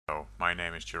my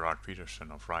name is Gerard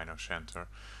Peterson of Rhino Center,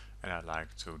 and I'd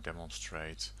like to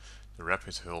demonstrate the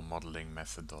rapid hull modeling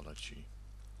methodology.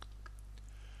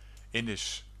 In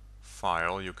this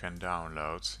file you can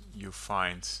download, you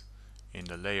find in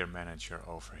the layer manager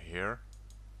over here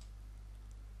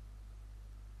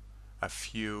a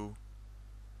few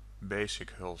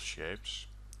basic hull shapes,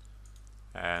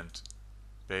 and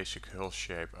basic hull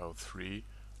shape 03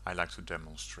 I like to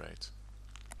demonstrate.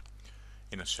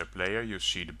 In a sublayer you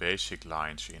see the basic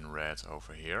lines in red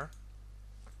over here,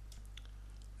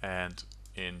 and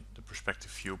in the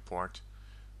perspective viewport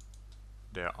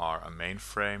there are a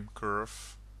mainframe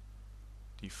curve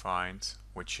defined,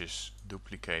 which is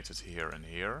duplicated here and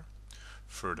here.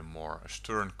 Furthermore, a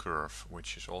stern curve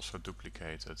which is also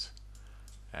duplicated,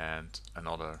 and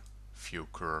another few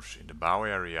curves in the bow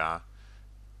area.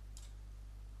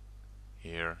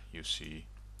 Here you see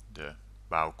the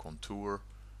bow contour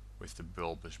with the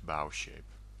bulbous bow shape.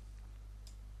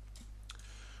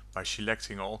 By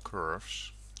selecting all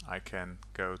curves, I can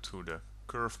go to the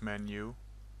curve menu,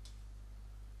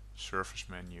 surface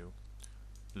menu,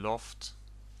 loft,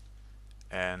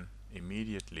 and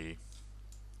immediately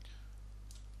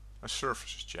a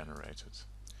surface is generated.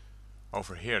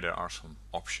 Over here there are some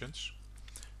options.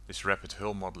 This rapid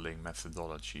hull modeling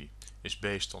methodology is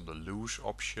based on the loose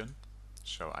option,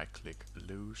 so I click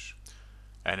loose,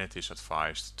 and it is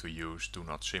advised to use do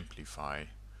not simplify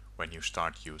when you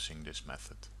start using this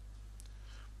method.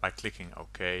 By clicking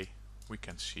OK, we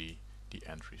can see the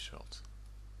end result.